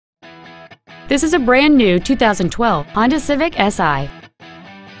This is a brand new 2012 Honda Civic SI.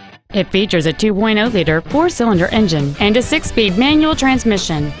 It features a 2.0-liter four-cylinder engine and a 6-speed manual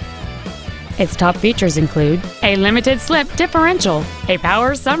transmission. Its top features include a limited-slip differential, a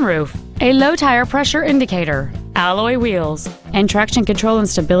power sunroof, a low tire pressure indicator, alloy wheels, and traction control and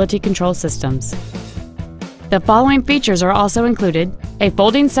stability control systems. The following features are also included: a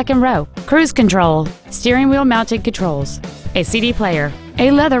folding second row, cruise control, steering wheel mounted controls, a CD player, a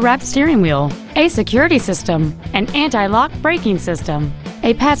leather-wrapped steering wheel, a security system, an anti-lock braking system,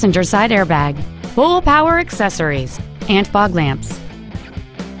 a passenger side airbag, full power accessories, and fog lamps.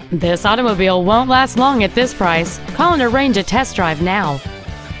 This automobile won't last long at this price. Call and arrange a test drive now.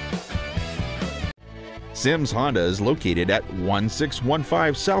 Sims Honda is located at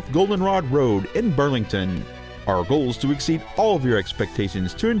 1615 South Goldenrod Road in Burlington. Our goal is to exceed all of your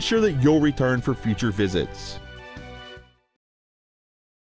expectations to ensure that you'll return for future visits.